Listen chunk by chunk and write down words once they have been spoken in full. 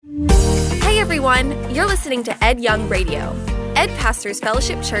everyone. You're listening to Ed Young Radio. Ed pastors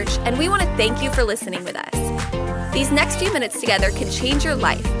Fellowship Church, and we want to thank you for listening with us. These next few minutes together can change your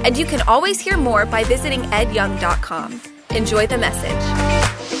life, and you can always hear more by visiting edyoung.com. Enjoy the message.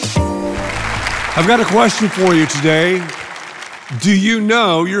 I've got a question for you today. Do you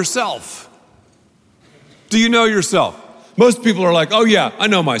know yourself? Do you know yourself? Most people are like, oh yeah, I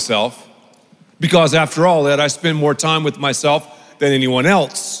know myself. Because after all that, I spend more time with myself than anyone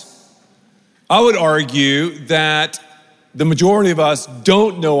else. I would argue that the majority of us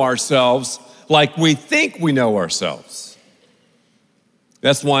don't know ourselves like we think we know ourselves.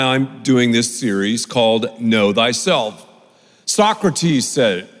 That's why I'm doing this series called Know Thyself. Socrates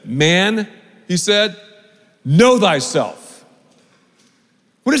said, man, he said, know thyself.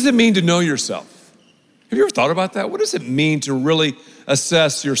 What does it mean to know yourself? Have you ever thought about that? What does it mean to really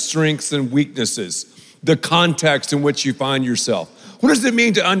assess your strengths and weaknesses, the context in which you find yourself? What does it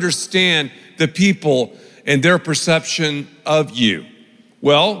mean to understand the people and their perception of you?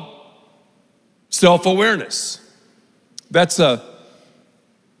 Well, self-awareness. That's a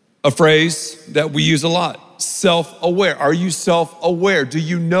phrase that we use a lot. Self-aware. Are you self-aware? Do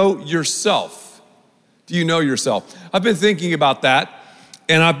you know yourself? Do you know yourself? I've been thinking about that,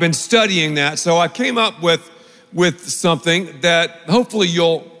 and I've been studying that, so I came up with something that hopefully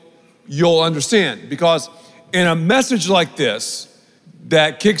you'll understand. Because in a message like this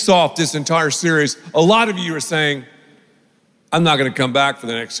that kicks off this entire series, a lot of you are saying, I'm not going to come back for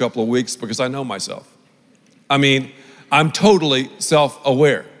the next couple of weeks because I know myself. I mean, I'm totally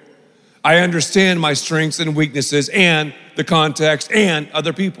self-aware. I understand my strengths and weaknesses and the context and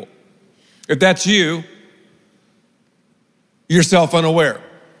other people. If that's you, you're self-unaware.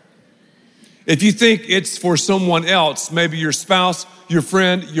 If you think it's for someone else, maybe your spouse, your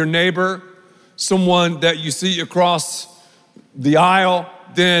friend, your neighbor, someone that you see across the aisle,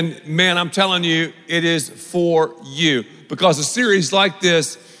 then man, I'm telling you, it is for you. Because a series like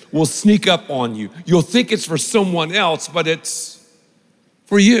this will sneak up on you. You'll think it's for someone else, but it's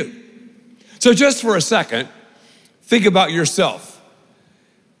for you. So just for a second, think about yourself.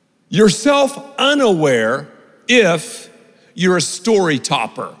 You're self-unaware if you're a story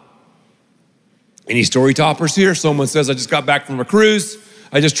topper. Any story toppers here? Someone says, I just got back from a cruise.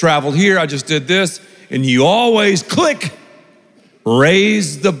 I just traveled here. I just did this. And you always click,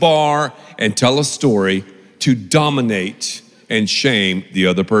 raise the bar, and tell a story to dominate and shame the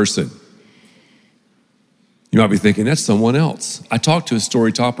other person. You might be thinking, that's someone else. I talked to a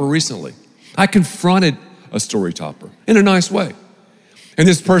story topper recently. I confronted a story topper in a nice way. And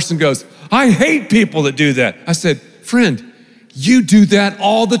this person goes, I hate people that do that. I said, friend, you do that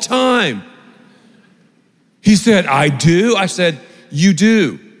all the time. He said, I do? I said, you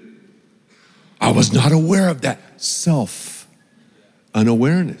do. I was not aware of that.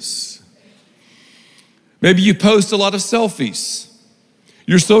 Self-unawareness. Maybe you post a lot of selfies.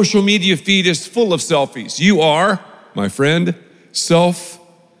 Your social media feed is full of selfies. You are, my friend,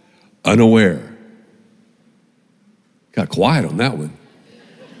 self-unaware. Got quiet on that one.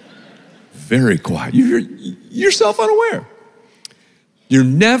 Very quiet. You're self-unaware. You're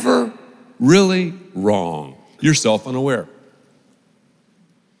never really wrong. You're self-unaware.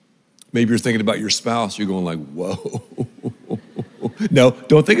 Maybe you're thinking about your spouse. You're going like, whoa. No,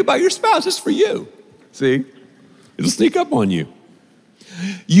 don't think about your spouse. It's for you. See? It'll sneak up on you.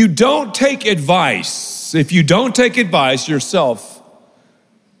 You don't take advice. If you don't take advice, you're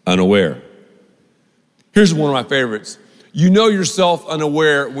self-unaware. Here's one of my favorites. You know you're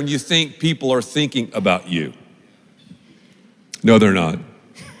self-unaware when you think people are thinking about you. No, they're not.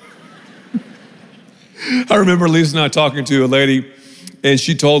 I remember Lisa and I talking to a lady, and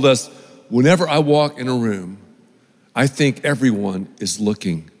she told us, whenever I walk in a room, I think everyone is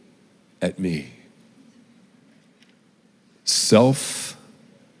looking at me.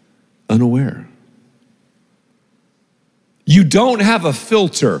 Self-unaware. You don't have a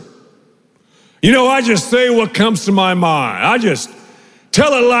filter. You know, I just say what comes to my mind. I just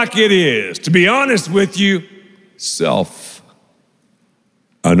tell it like it is. To be honest with you,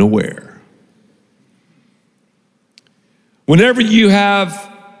 self-unaware. Whenever you have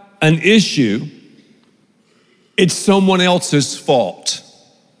an issue, it's someone else's fault.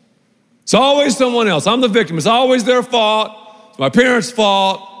 It's always someone else. I'm the victim. It's always their fault. It's my parents'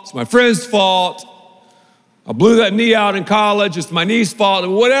 fault. It's my friend's fault. I blew that knee out in college. It's my knee's fault.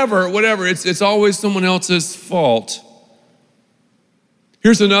 Whatever. It's always someone else's fault.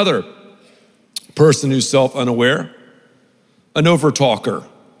 Here's another person who's self-unaware, an overtalker.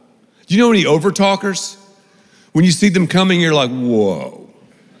 Do you know any overtalkers? When you see them coming, you're like, whoa.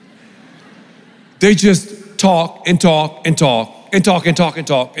 They just talk and talk and talk and talk and talk and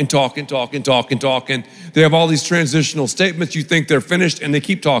talk and talk and talk and talk and talk. And they have all these transitional statements. You think they're finished and they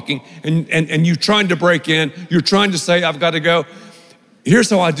keep talking. And you're trying to break in. You're trying to say, I've got to go. Here's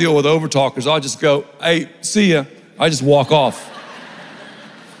how I deal with overtalkers. I'll just go, hey, see ya. I just walk off.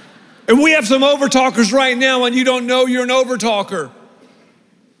 And we have some overtalkers right now and you don't know you're an overtalker.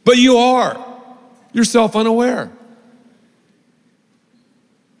 But you are. You're self-unaware.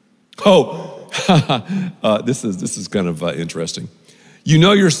 This is kind of interesting. You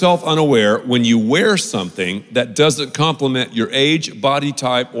know you're self-unaware when you wear something that doesn't complement your age, body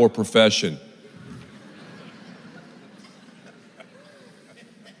type, or profession.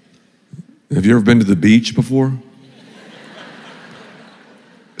 Have you ever been to the beach before?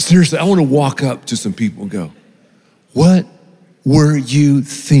 Seriously, I want to walk up to some people and go, what were you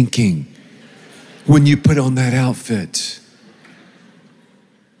thinking when you put on that outfit?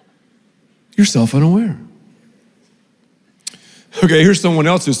 You're self-unaware. Okay, here's someone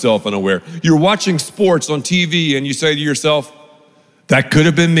else who's self-unaware. You're watching sports on TV and you say to yourself, that could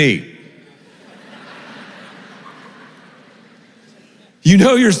have been me. You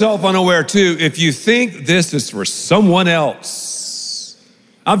know you're self-unaware too if you think this is for someone else.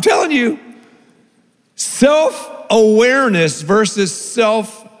 I'm telling you, self-awareness versus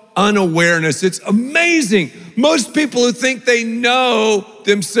self-unawareness. It's amazing. Most people who think they know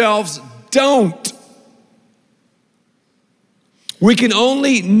themselves don't. We can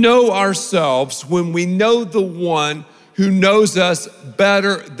only know ourselves when we know the one who knows us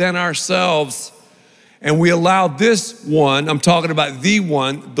better than ourselves. And we allow this one, I'm talking about the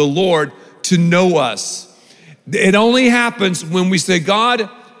one, the Lord, to know us. It only happens when we say, God,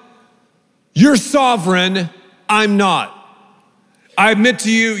 you're sovereign, I'm not. I admit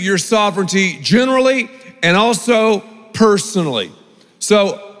to you your sovereignty generally and also personally.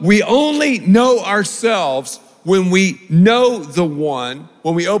 So we only know ourselves when we know the one,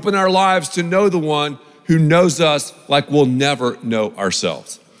 when we open our lives to know the one who knows us like we'll never know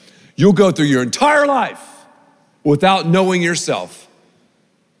ourselves. You'll go through your entire life without knowing yourself,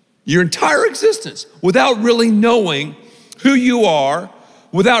 your entire existence, without really knowing who you are,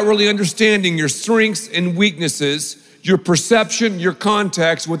 without really understanding your strengths and weaknesses, your perception, your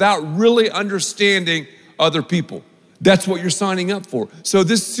context, without really understanding other people. That's what you're signing up for. So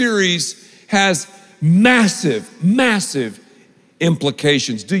this series has massive, massive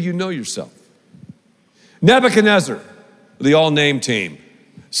implications. Do you know yourself? Nebuchadnezzar, the all-name team,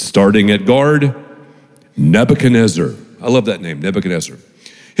 starting at guard, Nebuchadnezzar. I love that name, Nebuchadnezzar.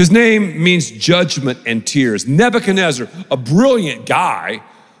 His name means judgment and tears. Nebuchadnezzar, a brilliant guy,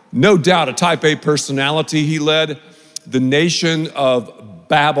 no doubt a type A personality. He led the nation of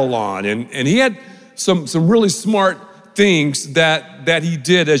Babylon. And he had some really smart things that he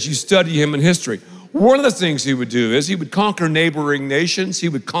did as you study him in history. One of the things he would do is he would conquer neighboring nations. He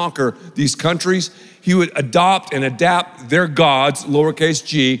would conquer these countries. He would adopt and adapt their gods, lowercase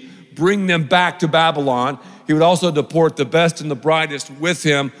g, bring them back to Babylon. He would also deport the best and the brightest with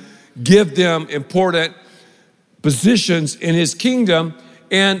him, give them important positions in his kingdom,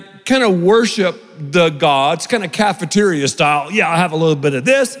 and kind of worship the gods, kind of cafeteria style. Yeah, I have a little bit of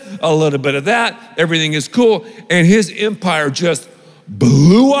this, a little bit of that. Everything is cool. And his empire just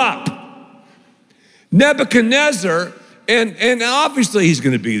blew up. Nebuchadnezzar, and obviously he's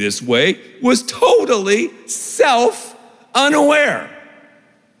going to be this way, was totally self-unaware.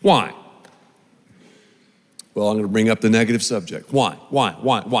 Why? Well, I'm going to bring up the negative subject. Why?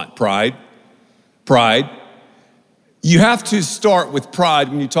 Pride. You have to start with pride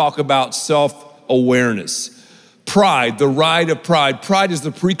when you talk about self-awareness. Pride, the ride of pride. Pride is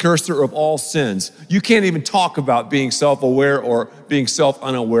the precursor of all sins. You can't even talk about being self-aware or being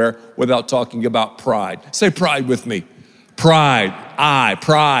self-unaware without talking about pride. Say pride with me. Pride.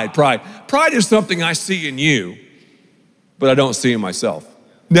 Pride. Pride is something I see in you, but I don't see in myself.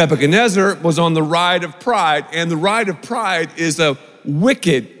 Nebuchadnezzar was on the ride of pride, and the ride of pride is a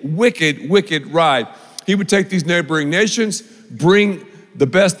wicked ride. He would take these neighboring nations, bring the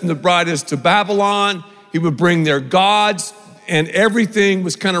best and the brightest to Babylon. He would bring their gods, and everything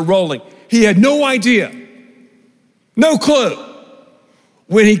was kind of rolling. He had no idea, no clue.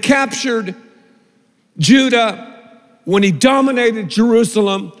 When he captured Judah, when he dominated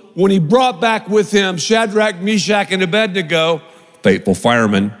Jerusalem, when he brought back with him Shadrach, Meshach, and Abednego, faithful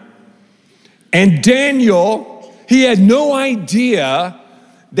firemen, and Daniel, he had no idea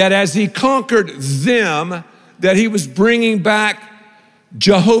that as he conquered them, that he was bringing back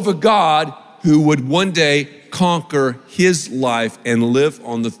Jehovah God, who would one day conquer his life and live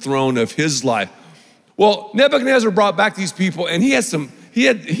on the throne of his life. Well, Nebuchadnezzar brought back these people, and he had some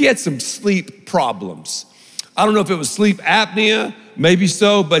sleep problems. I don't know if it was sleep apnea, maybe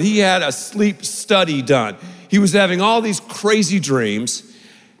so, but he had a sleep study done. He was having all these crazy dreams.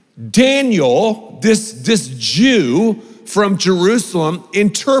 Daniel, this Jew from Jerusalem,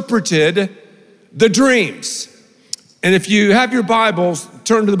 interpreted the dreams. And if you have your Bibles,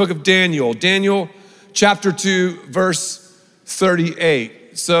 turn to the book of Daniel. Daniel chapter 2, verse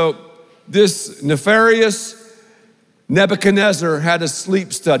 38. So this nefarious Nebuchadnezzar had a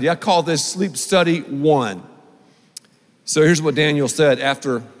sleep study. I call this sleep study 1. So here's what Daniel said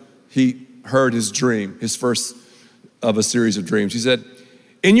after he heard his dream, his first of a series of dreams. He said,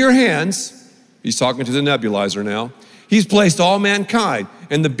 in your hands, he's talking to the nebulizer now, he's placed all mankind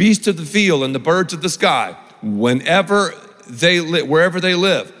and the beasts of the field and the birds of the sky, wherever they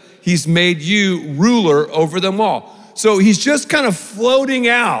live. He's made you ruler over them all. So he's just kind of floating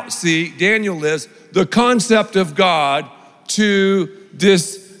out, see, Daniel is, the concept of God to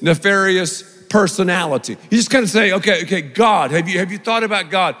this nefarious personality. He's just kind of saying, okay, God, have you thought about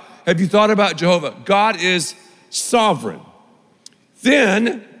God? Have you thought about Jehovah? God is sovereign.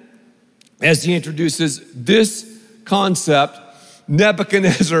 Then, as he introduces this concept,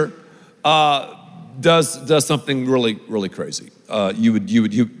 Nebuchadnezzar does something really, really crazy. You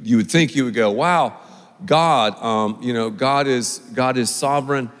would think you would go, wow, God, God is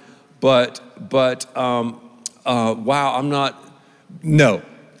sovereign, but wow, I'm not. No,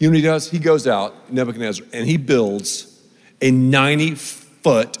 you know what he does? He goes out, Nebuchadnezzar, and he builds a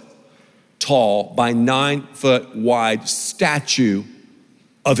 90-foot tall by 9-foot wide statue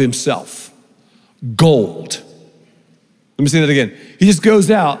of himself, gold. Let me say that again. He just goes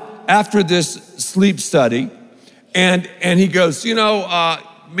out after this sleep study, and he goes,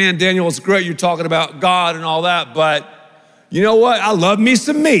 man, Daniel, it's great you're talking about God and all that, but you know what? I love me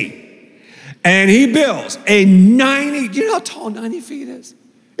some me. And he builds a 90, do you know how tall 90 feet is?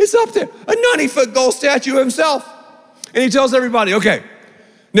 It's up there, a 90-foot gold statue of himself. And he tells everybody, okay,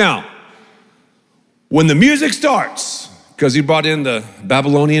 now, when the music starts, because he brought in the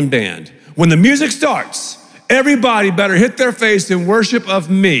Babylonian band, when the music starts, everybody better hit their face in worship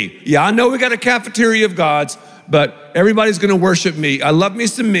of me. Yeah, I know we got a cafeteria of gods, but everybody's gonna worship me. I love me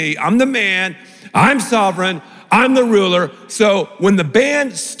some me. I'm the man, I'm sovereign, I'm the ruler. So when the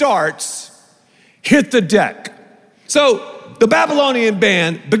band starts, hit the deck. So the Babylonian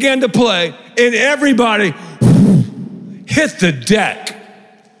band began to play and everybody hit the deck.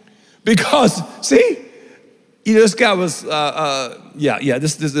 Because, see, this guy was, this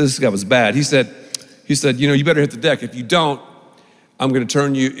guy was bad. He said, you better hit the deck. If you don't, I'm gonna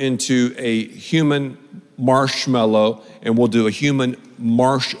turn you into a human marshmallow and we'll do a human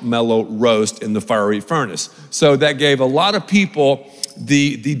marshmallow roast in the fiery furnace. So that gave a lot of people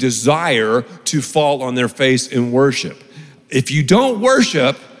the desire to fall on their face in worship. If you don't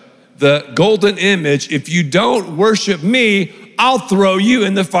worship the golden image, if you don't worship me, I'll throw you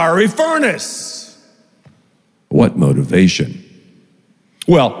in the fiery furnace. What motivation?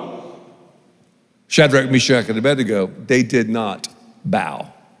 Well, Shadrach, Meshach, and Abednego, they did not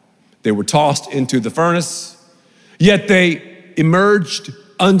bow. They were tossed into the furnace, yet they emerged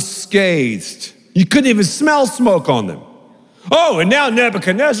unscathed. You couldn't even smell smoke on them. Oh, and now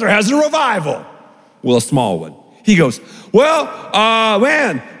Nebuchadnezzar has a revival. Well, a small one. He goes,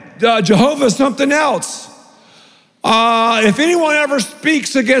 Jehovah's something else. If anyone ever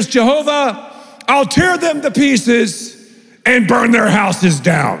speaks against Jehovah, I'll tear them to pieces and burn their houses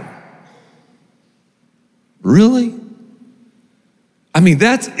down. Really? I mean,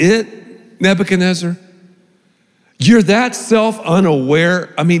 that's it, Nebuchadnezzar? You're that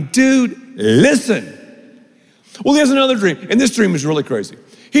self-unaware? I mean, dude, listen. Well, he has another dream, and this dream is really crazy.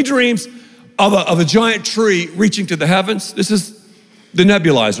 He dreams of a giant tree reaching to the heavens. This is the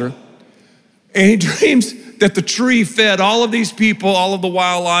nebulizer. And he dreams that the tree fed all of these people, all of the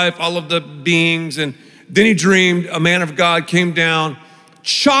wildlife, all of the beings. And then he dreamed a man of God came down,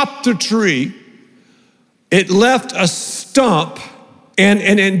 chopped the tree. It left a stump.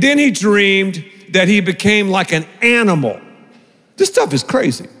 And then he dreamed that he became like an animal. This stuff is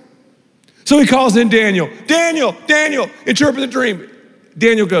crazy. So he calls in Daniel. Daniel, interpret the dream.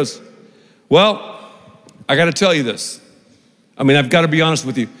 Daniel goes, well, I got to tell you this. I mean, I've got to be honest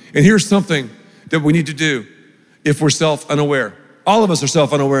with you. And here's something that we need to do if we're self-unaware. All of us are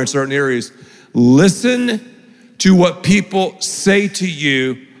self-unaware in certain areas. Listen to what people say to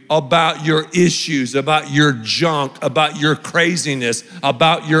you about your issues, about your junk, about your craziness,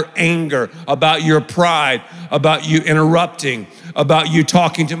 about your anger, about your pride, about you interrupting, about you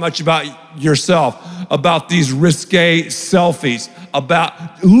talking too much about yourself, about these risque selfies,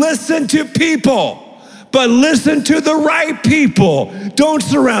 listen to people, but listen to the right people. Don't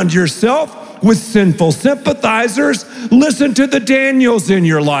surround yourself with sinful sympathizers. Listen to the Daniels in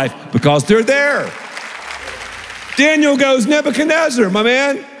your life because they're there. Daniel goes, Nebuchadnezzar, my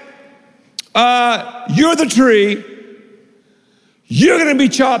man, you're the tree. You're going to be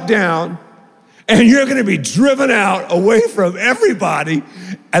chopped down and you're going to be driven out away from everybody.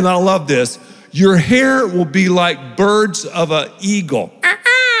 And I love this. Your hair will be like birds of an eagle.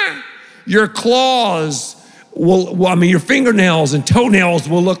 Your claws your fingernails and toenails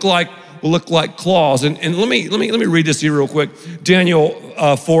will look like claws. And let me read this here real quick. Daniel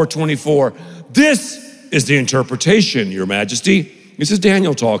 4:24. This is the interpretation, Your Majesty. This is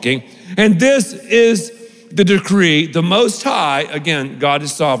Daniel talking. And this is the decree the Most High, again, God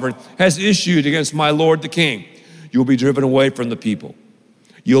is sovereign, has issued against my Lord the King. You'll be driven away from the people.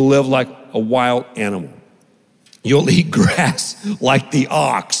 You'll live like a wild animal. You'll eat grass like the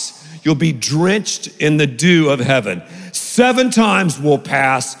ox. You'll be drenched in the dew of heaven. 7 times will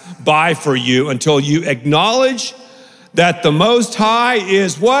pass by for you until you acknowledge that the Most High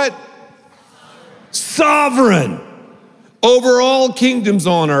is what? Sovereign over all kingdoms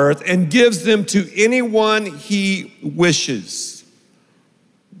on earth and gives them to anyone he wishes.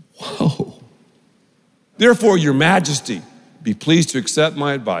 Whoa. Therefore, Your Majesty, be pleased to accept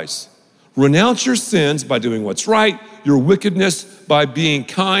my advice. Renounce your sins by doing what's right, your wickedness by being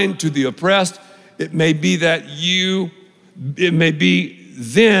kind to the oppressed. It may be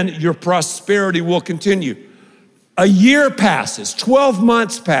then your prosperity will continue. A year passes, 12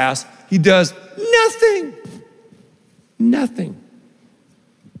 months pass, he does nothing. Nothing.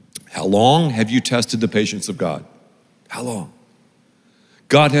 How long have you tested the patience of God? How long?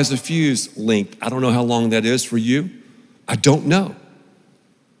 God has a fuse linked. I don't know how long that is for you. I don't know.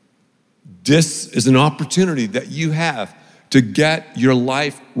 This is an opportunity that you have to get your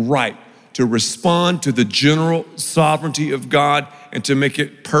life right, to respond to the general sovereignty of God and to make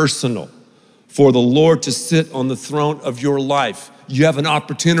it personal, for the Lord to sit on the throne of your life. You have an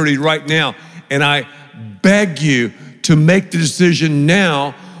opportunity right now, and I beg you to make the decision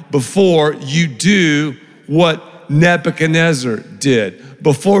now before you do what Nebuchadnezzar did,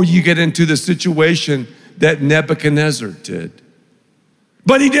 before you get into the situation that Nebuchadnezzar did.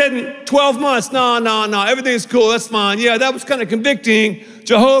 But he didn't. 12 months, no, everything's cool, that's fine. Yeah, that was kind of convicting.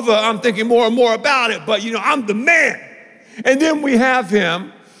 Jehovah, I'm thinking more and more about it, but I'm the man. And then we have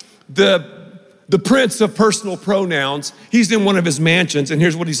him, the prince of personal pronouns. He's in one of his mansions, and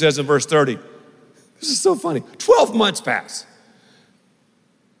here's what he says in verse 30. This is so funny. 12 months pass.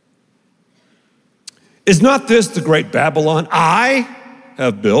 Is not this the great Babylon I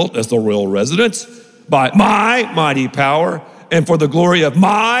have built as the royal residence by my mighty power and for the glory of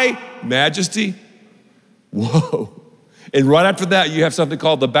my majesty? Whoa. And right after that, you have something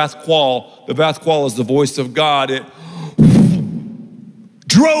called the Bathqual. The Bathqual is the voice of God. It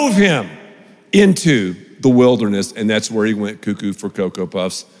drove him into the wilderness, and that's where he went cuckoo for Cocoa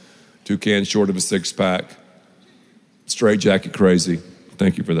Puffs, 2 cans short of a 6-pack, straight jacket crazy.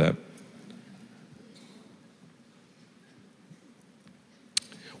 Thank you for that.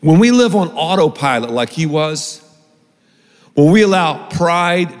 When we live on autopilot like he was, when we allow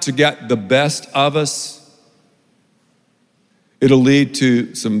pride to get the best of us, it'll lead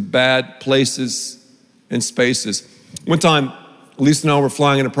to some bad places and spaces. One time, Lisa and I were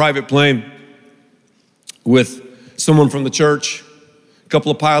flying in a private plane with someone from the church, a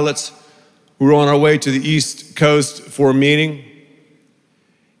couple of pilots. We were on our way to the East Coast for a meeting.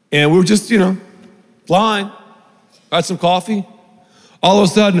 And we were just, flying, had some coffee. All of a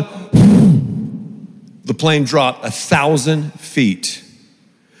sudden, the plane dropped 1,000 feet.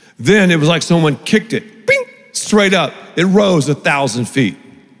 Then it was like someone kicked it, bing, straight up. It rose 1,000 feet.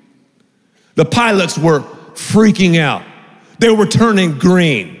 The pilots were freaking out. They were turning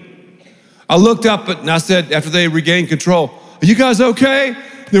green. I looked up and I said, after they regained control, are you guys okay?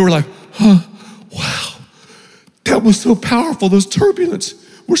 They were like, wow, that was so powerful. Those turbulence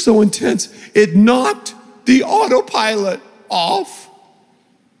were so intense. It knocked the autopilot off.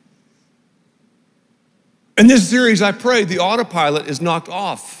 In this series, I pray the autopilot is knocked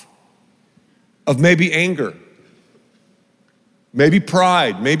off of maybe anger, maybe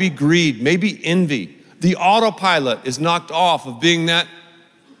pride, maybe greed, maybe envy. The autopilot is knocked off of being that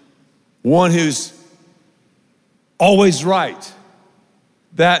one who's always right,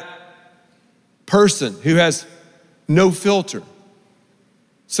 that person who has no filter.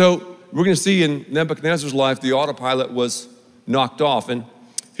 So we're going to see in Nebuchadnezzar's life, the autopilot was knocked off. And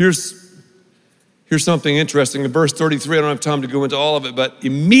here's something interesting. In verse 33, I don't have time to go into all of it, but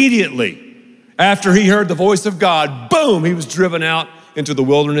immediately after he heard the voice of God, boom, he was driven out into the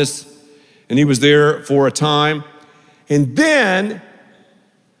wilderness, and he was there for a time. And then,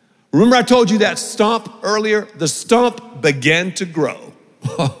 Remember I told you that stump earlier? The stump began to grow.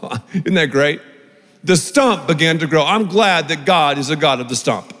 Isn't that great? The stump began to grow. I'm glad that God is a God of the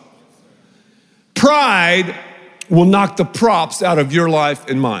stump. Pride will knock the props out of your life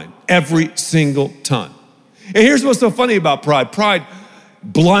and mine every single time. And here's what's so funny about pride. Pride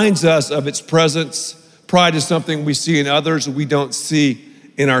blinds us of its presence. Pride is something we see in others we don't see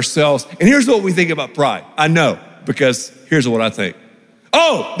in ourselves. And here's what we think about pride. I know, because here's what I think.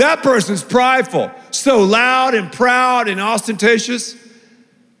 Oh, that person's prideful, so loud and proud and ostentatious.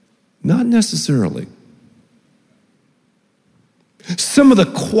 Not necessarily. Some of the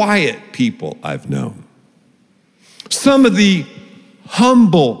quiet people I've known, some of the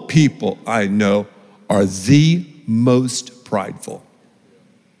humble people I know are the most prideful.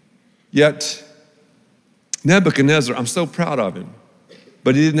 Yet, Nebuchadnezzar, I'm so proud of him,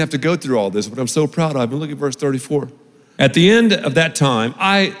 but he didn't have to go through all this, but I'm so proud of him. Look at verse 34. At the end of that time,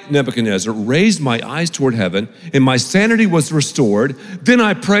 I, Nebuchadnezzar, raised my eyes toward heaven, and my sanity was restored. Then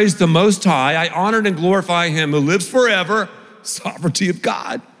I praised the Most High. I honored and glorified him who lives forever, sovereignty of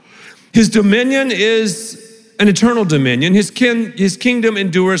God. His dominion is an eternal dominion. His kingdom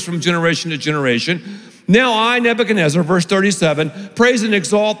endures from generation to generation. Now I, Nebuchadnezzar, verse 37, praise and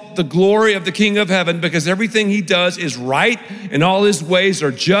exalt the glory of the King of heaven, because everything he does is right, and all his ways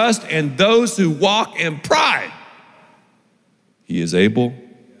are just, and those who walk in pride, he is able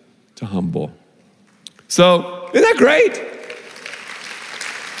to humble. So, isn't that great?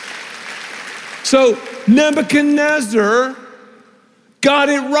 So, Nebuchadnezzar got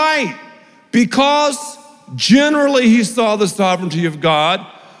it right because generally he saw the sovereignty of God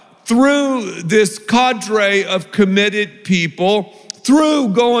through this cadre of committed people, through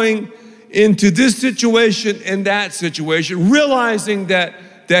going into this situation and that situation, realizing that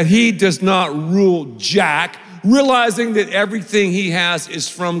he does not rule jack, realizing that everything he has is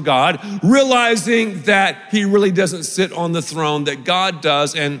from God, realizing that he really doesn't sit on the throne, that God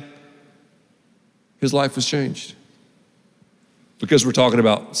does, and his life was changed. Because we're talking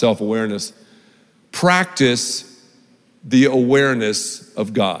about self-awareness, practice the awareness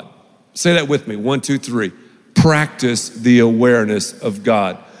of God. Say that with me, 1, 2, 3. Practice the awareness of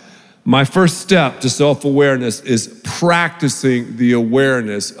God. My first step to self-awareness is practicing the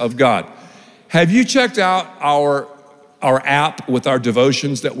awareness of God. Have you checked out our app with our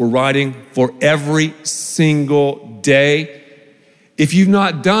devotions that we're writing for every single day? If you've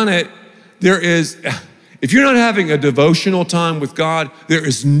not done it, if you're not having a devotional time with God, there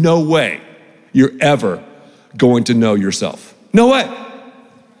is no way you're ever going to know yourself. No way.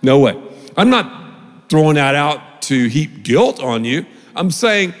 No way. I'm not throwing that out to heap guilt on you. I'm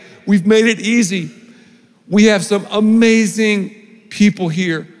saying we've made it easy. We have some amazing people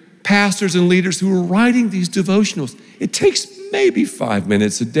here, pastors and leaders who are writing these devotionals. It takes maybe 5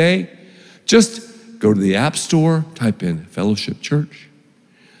 minutes a day. Just go to the App Store, type in Fellowship Church.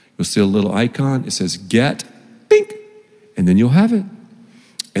 You'll see a little icon. It says get, bink, and then you'll have it.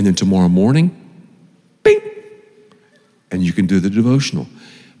 And then tomorrow morning, bink, and you can do the devotional.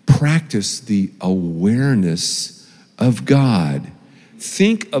 Practice the awareness of God.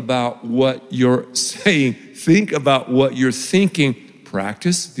 Think about what you're saying. Think about what you're thinking.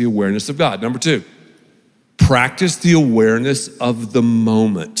 Practice the awareness of God. Number 2, practice the awareness of the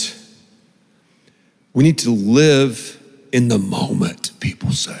moment. We need to live in the moment,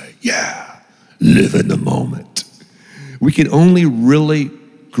 people say. Yeah, live in the moment. We can only really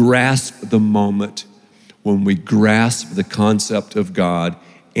grasp the moment when we grasp the concept of God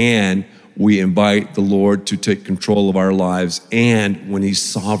and we invite the Lord to take control of our lives, and when he's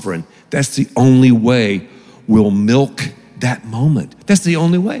sovereign. That's the only way we'll milk that moment. That's the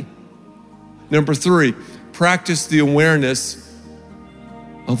only way. Number 3, practice the awareness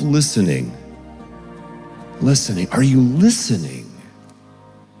of listening. Listening. Are you listening?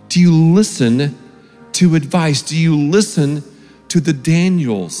 Do you listen to advice? Do you listen to the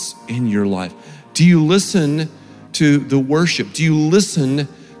Daniels in your life? Do you listen to the worship? Do you listen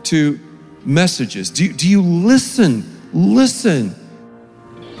to messages? Do you listen? Listen.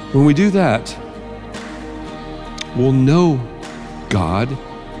 When we do that, we'll know God,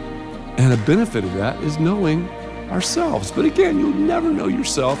 and a benefit of that is knowing ourselves. But again, you'll never know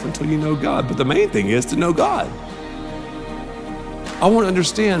yourself until you know God. But the main thing is to know God. I want to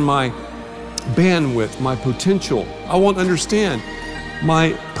understand my bandwidth, my potential. I want to understand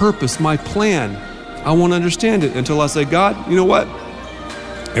my purpose, my plan. I want to understand it until I say, God, you know what?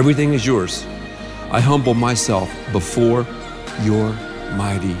 Everything is yours. I humble myself before your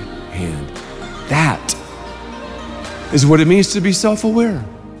mighty hand. That is what it means to be self-aware.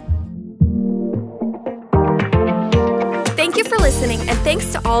 Thank you for listening listening, and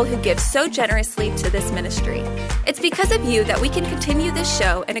thanks to all who give so generously to this ministry. It's because of you that we can continue this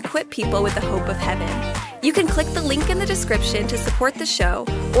show and equip people with the hope of heaven. You can click the link in the description to support the show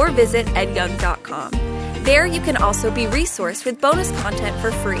or visit edyoung.com. There you can also be resourced with bonus content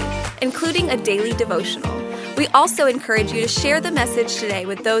for free, including a daily devotional. We also encourage you to share the message today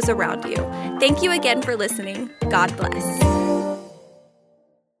with those around you. Thank you again for listening. God bless.